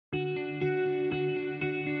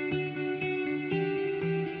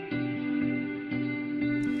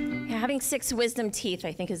having 6 wisdom teeth,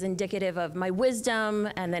 I think, is indicative of my wisdom,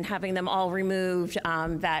 and then having them all removed,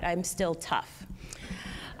 that I'm still tough.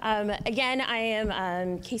 Again, I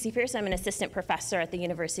am Casey Pierce. I'm an assistant professor at the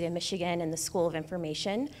University of Michigan in the School of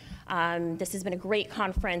Information. This has been a great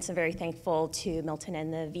conference. I'm very thankful to Milton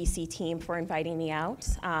and the VSee team for inviting me out.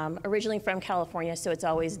 Originally from California, so it's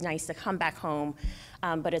always nice to come back home,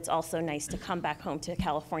 but it's also nice to come back home to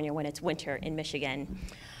California when it's winter in Michigan.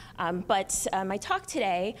 My talk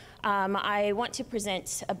today, I want to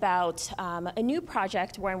present about a new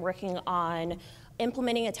project where I'm working on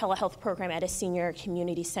implementing a telehealth program at a senior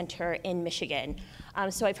community center in Michigan.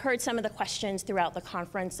 So I've heard some of the questions throughout the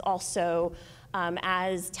conference also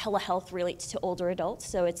as telehealth relates to older adults,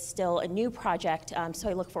 so it's still a new project, so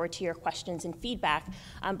I look forward to your questions and feedback,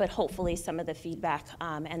 but hopefully some of the feedback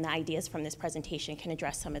and the ideas from this presentation can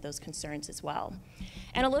address some of those concerns as well.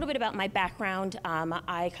 And a little bit about my background.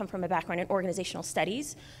 I come from a background in organizational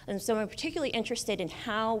studies, and so I'm particularly interested in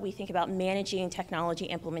how we think about managing technology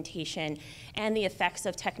implementation and the effects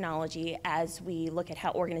of technology as we look at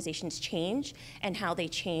how organizations change and how they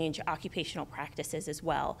change occupational practices as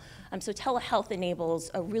well. So telehealth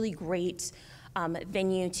enables a really great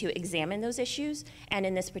venue to examine those issues, and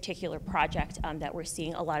in this particular project that we're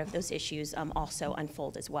seeing a lot of those issues also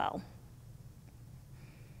unfold as well.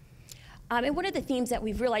 And one of the themes that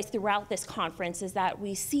we've realized throughout this conference is that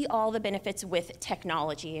we see all the benefits with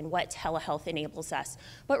technology and what telehealth enables us,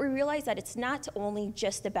 but we realize that it's not only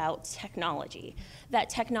just about technology, that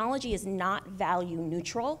technology is not value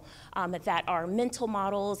neutral, that our mental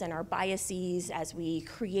models and our biases as we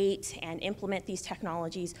create and implement these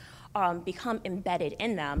technologies become embedded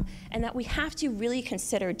in them, and that we have to really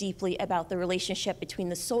consider deeply about the relationship between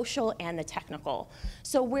the social and the technical.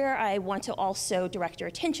 So where I want to also direct your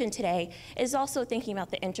attention today is also thinking about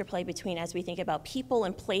the interplay between as we think about people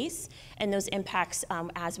and place and those impacts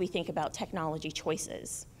as we think about technology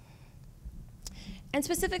choices. And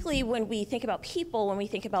specifically when we think about people, when we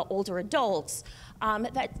think about older adults,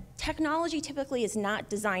 that technology typically is not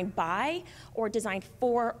designed by or designed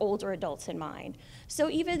for older adults in mind. So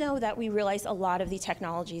even though that we realize a lot of the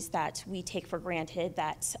technologies that we take for granted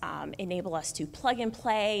that enable us to plug and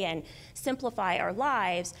play and simplify our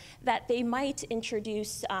lives, that they might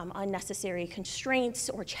introduce unnecessary constraints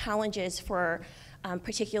or challenges for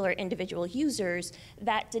particular individual users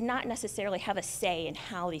that did not necessarily have a say in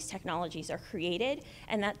how these technologies are created,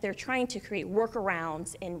 and that they're trying to create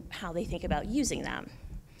workarounds in how they think about using them.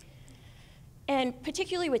 And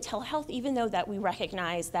particularly with telehealth, even though that we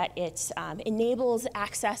recognize that it enables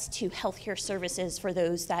access to healthcare services for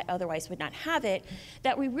those that otherwise would not have it,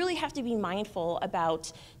 that we really have to be mindful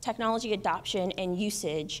about technology adoption and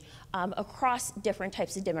usage across different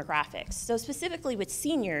types of demographics. So specifically with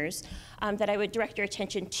seniors, that I would direct your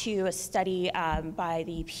attention to a study by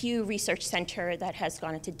the Pew Research Center that has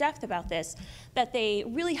gone into depth about this, that they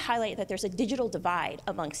really highlight that there's a digital divide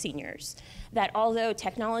among seniors, that although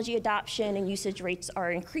technology adoption and usage rates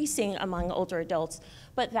are increasing among older adults,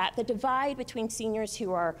 but that the divide between seniors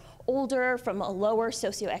who are older from a lower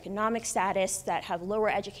socioeconomic status, that have lower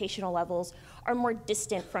educational levels, are more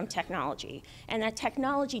distant from technology. And that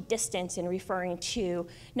technology distance in referring to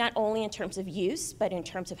not only in terms of use, but in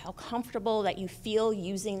terms of how comfortable that you feel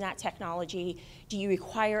using that technology. Do you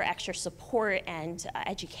require extra support and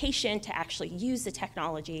education to actually use the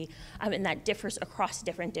technology? And that differs across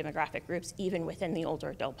different demographic groups, even within the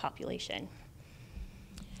older adult population.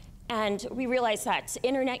 And we realize that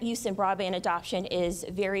internet use and broadband adoption is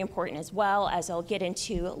very important as well, as I'll get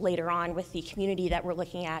into later on with the community that we're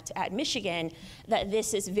looking at Michigan, that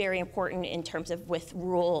this is very important in terms of with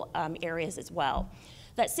rural areas as well.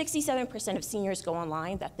 That 67% of seniors go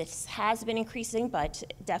online, that this has been increasing, but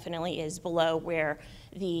definitely is below where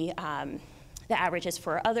the average is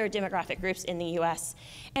for other demographic groups in the US.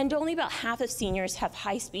 And only about half of seniors have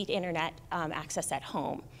high-speed internet access at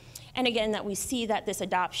home. And again, that we see that this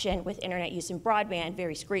adoption with internet use and broadband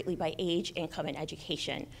varies greatly by age, income, and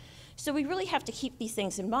education. So we really have to keep these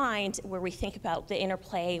things in mind where we think about the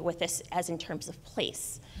interplay with this as in terms of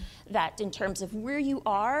place. That in terms of where you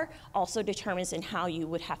are also determines in how you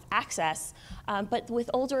would have access. But with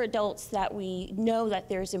older adults, that we know that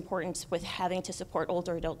there's importance with having to support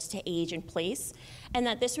older adults to age and place, and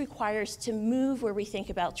that this requires to move where we think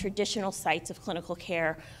about traditional sites of clinical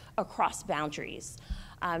care across boundaries.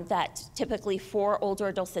 that typically for older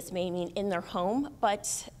adults this may mean in their home,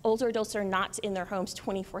 but older adults are not in their homes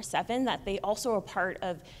 24/7, that they also are part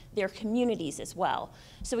of their communities as well.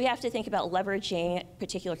 So we have to think about leveraging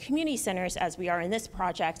particular community centers, as we are in this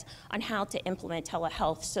project, on how to implement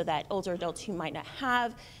telehealth so that older adults who might not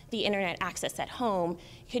have the internet access at home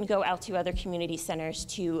can go out to other community centers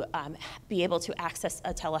to be able to access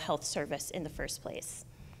a telehealth service in the first place.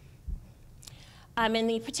 In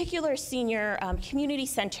the particular senior community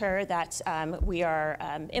center that we are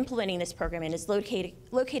implementing this program in is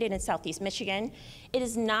located in Southeast Michigan. It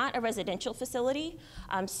is not a residential facility,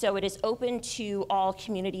 so it is open to all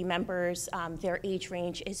community members. Their age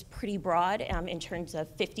range is pretty broad in terms of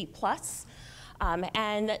 50 plus.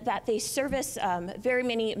 And that they service very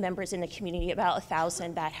many members in the community, about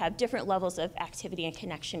 1,000, that have different levels of activity and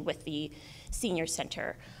connection with the senior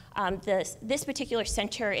center. This particular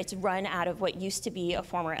center, it's run out of what used to be a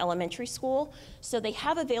former elementary school, so they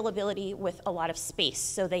have availability with a lot of space.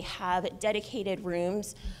 So they have dedicated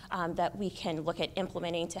rooms that we can look at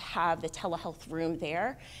implementing to have the telehealth room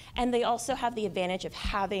there. And they also have the advantage of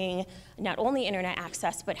having not only internet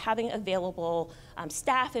access, but having available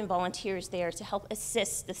staff and volunteers there to help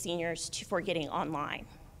assist the seniors for getting online.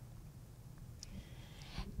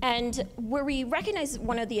 And where we recognize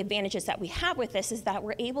one of the advantages that we have with this is that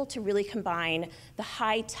we're able to really combine the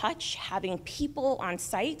high touch, having people on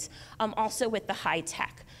site, also with the high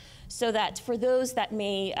tech. So that for those that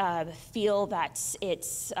may feel that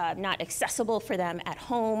it's not accessible for them at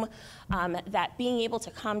home, that being able to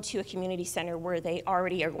come to a community center where they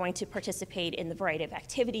already are going to participate in the variety of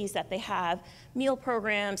activities that they have, meal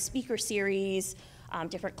programs, speaker series,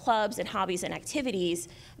 different clubs and hobbies and activities,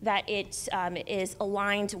 that it is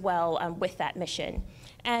aligned well with that mission.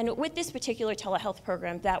 And with this particular telehealth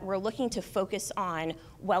program, that we're looking to focus on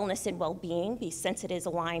wellness and well-being, since it is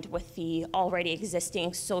aligned with the already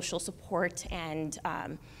existing social support and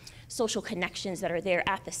social connections that are there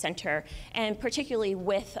at the center, and particularly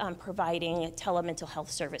with providing telemental health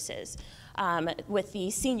services. With the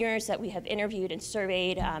seniors that we have interviewed and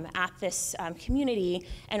surveyed at this community,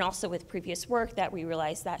 and also with previous work, that we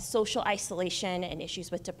realized that social isolation and issues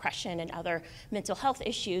with depression and other mental health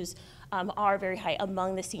issues are very high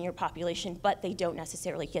among the senior population, but they don't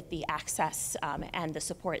necessarily get the access and the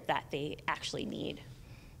support that they actually need.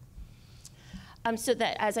 So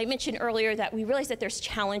that, as I mentioned earlier, that we realize that there's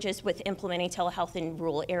challenges with implementing telehealth in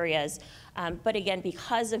rural areas. But again,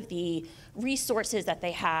 because of the resources that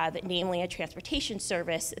they have, namely a transportation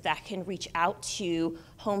service that can reach out to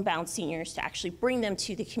homebound seniors to actually bring them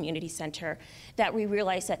to the community center, that we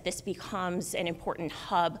realize that this becomes an important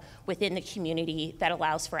hub within the community that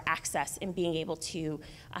allows for access and being able to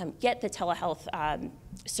get the telehealth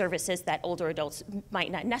services that older adults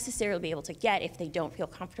might not necessarily be able to get if they don't feel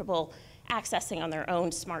comfortable accessing on their own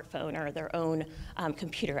smartphone or their own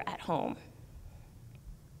computer at home.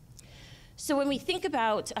 So when we think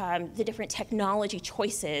about the different technology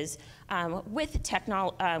choices with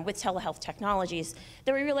telehealth technologies,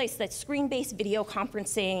 then we realize that screen-based video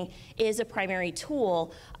conferencing is a primary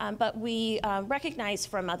tool, but we recognize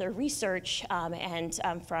from other research and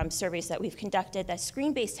from surveys that we've conducted that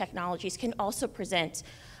screen-based technologies can also present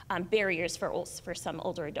barriers for some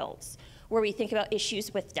older adults, where we think about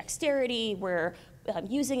issues with dexterity, where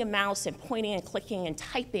using a mouse and pointing and clicking and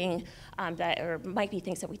typing that might be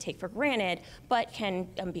things that we take for granted, but can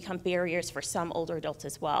become barriers for some older adults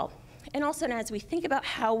as well. And also, as we think about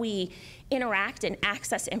how we interact and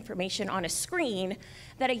access information on a screen,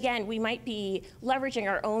 that again, we might be leveraging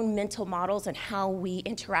our own mental models and how we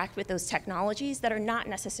interact with those technologies that are not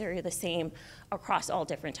necessarily the same across all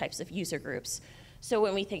different types of user groups. So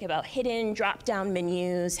when we think about hidden drop-down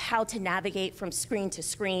menus, how to navigate from screen to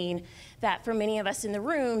screen, that for many of us in the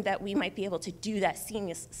room, that we might be able to do that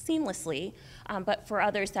seamlessly, but for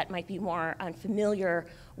others that might be more unfamiliar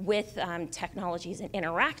with technologies and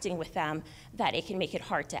interacting with them, that it can make it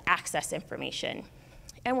hard to access information.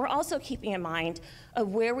 And we're also keeping in mind of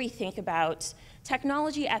where we think about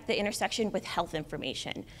technology at the intersection with health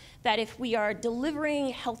information. That if we are delivering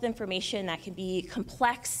health information that can be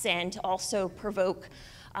complex and also provoke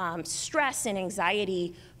stress and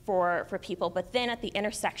anxiety for people, but then at the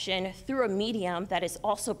intersection through a medium that is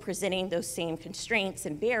also presenting those same constraints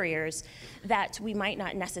and barriers, that we might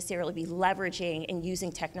not necessarily be leveraging and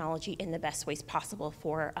using technology in the best ways possible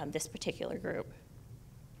for this particular group.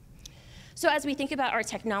 So as we think about our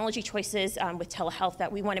technology choices with telehealth,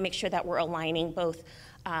 that we want to make sure that we're aligning both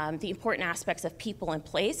the important aspects of people and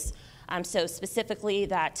place, So specifically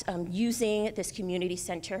that using this community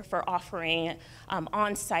center for offering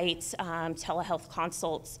on-site telehealth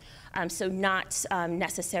consults, so not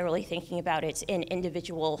necessarily thinking about it in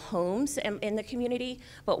individual homes in the community,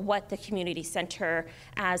 but what the community center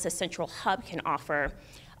as a central hub can offer.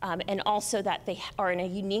 And also that they are in a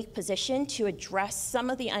unique position to address some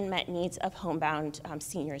of the unmet needs of homebound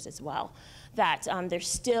seniors as well. That there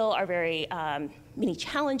still are very many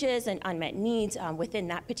challenges and unmet needs within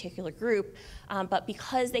that particular group, but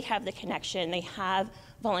because they have the connection, they have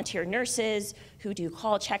volunteer nurses who do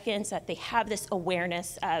call check-ins, that they have this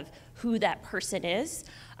awareness of who that person is,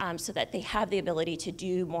 so that they have the ability to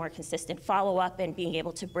do more consistent follow-up and being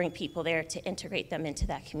able to bring people there to integrate them into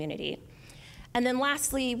that community. And then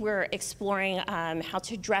lastly, we're exploring how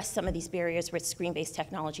to address some of these barriers with screen-based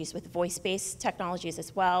technologies, with voice-based technologies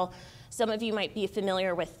as well. Some of you might be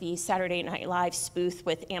familiar with the Saturday Night Live spoof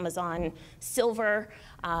with Amazon Silver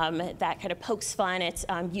that kind of pokes fun at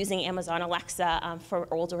using Amazon Alexa for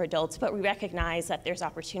older adults, but we recognize that there's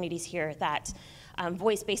opportunities here that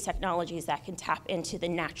voice-based technologies that can tap into the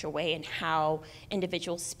natural way and how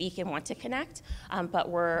individuals speak and want to connect. But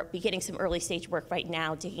we're beginning some early stage work right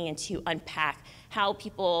now, digging into unpack how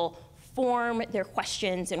people form their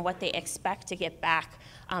questions and what they expect to get back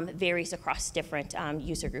varies across different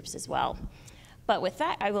user groups as well. But with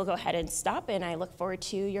that, I will go ahead and stop, and I look forward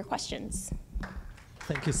to your questions.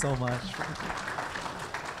 Thank you so much.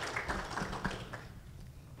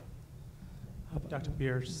 Dr.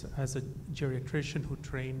 Pierce, as a geriatrician who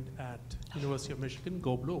trained at University of Michigan,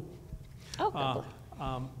 go Blue. Oh, go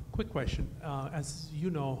Blue. Quick question. As you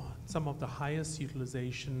know, some of the highest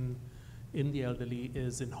utilization in the elderly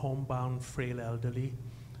is in homebound, frail elderly.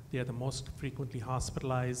 They are the most frequently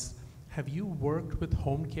hospitalized. Have you worked with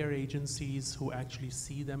home care agencies who actually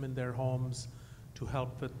see them in their homes to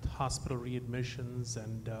help with hospital readmissions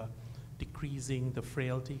and decreasing the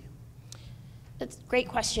frailty? That's a great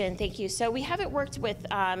question, thank you. So we haven't worked with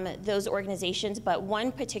those organizations, but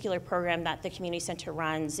one particular program that the community center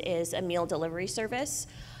runs is a meal delivery service.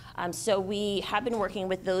 So we have been working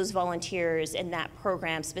with those volunteers in that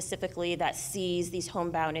program specifically that sees these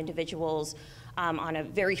homebound individuals on a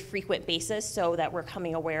very frequent basis, so that we're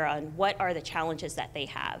coming aware on what are the challenges that they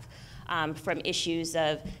have. From issues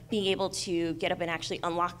of being able to get up and actually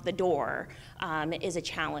unlock the door is a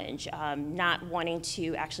challenge. Not wanting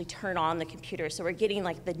to actually turn on the computer. So we're getting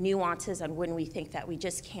like the nuances on when we think that we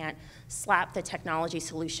just can't slap the technology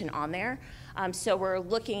solution on there. So we're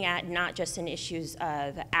looking at not just in issues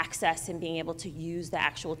of access and being able to use the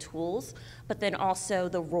actual tools, but then also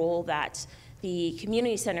the role that the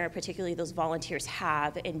community center, particularly those volunteers,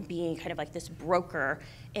 have in being kind of like this broker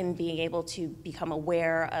in being able to become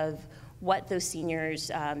aware of what those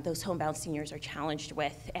seniors, those homebound seniors are challenged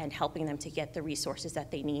with and helping them to get the resources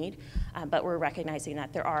that they need. But we're recognizing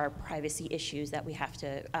that there are privacy issues that we have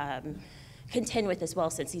to contend with as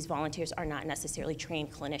well, since these volunteers are not necessarily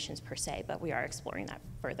trained clinicians per se, but we are exploring that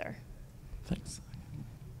further. Thanks.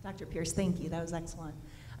 Dr. Pierce, thank you. That was excellent.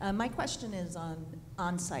 My question is on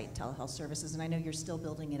on-site telehealth services, and I know you're still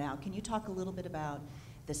building it out. Can you talk a little bit about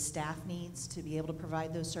the staff needs to be able to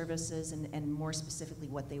provide those services, and more specifically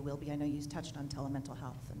what they will be? I know you touched on telemental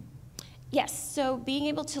health. Yes, so being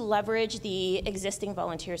able to leverage the existing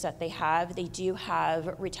volunteers that they do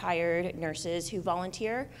have retired nurses who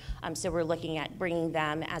volunteer, so we're looking at bringing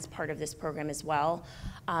them as part of this program as well.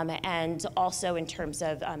 And also in terms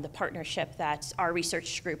of the partnership that our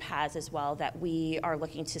research group has as well, that we are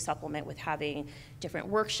looking to supplement with having different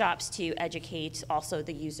workshops to educate also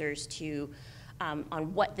the users to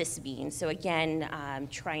on what this means. So again,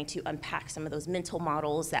 trying to unpack some of those mental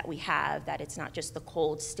models that we have, that it's not just the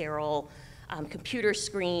cold, sterile computer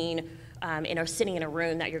screen sitting in a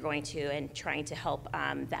room that you're going to, and trying to help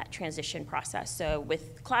that transition process. So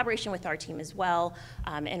with collaboration with our team as well,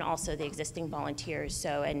 and also the existing volunteers.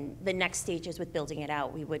 So, and the next stages with building it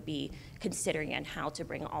out, we would be considering on how to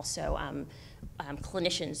bring also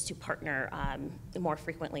clinicians to partner more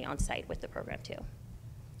frequently on site with the program too.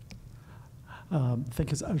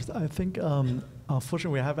 Thank you. I think,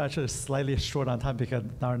 unfortunately, we have actually slightly short on time because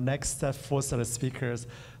our next 4 set of speakers,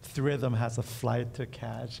 3 of them has a flight to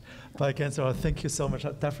catch. But again, so thank you so much.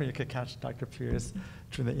 Definitely you could catch Dr. Pierce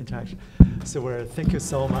during the interaction. So thank you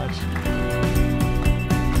so much.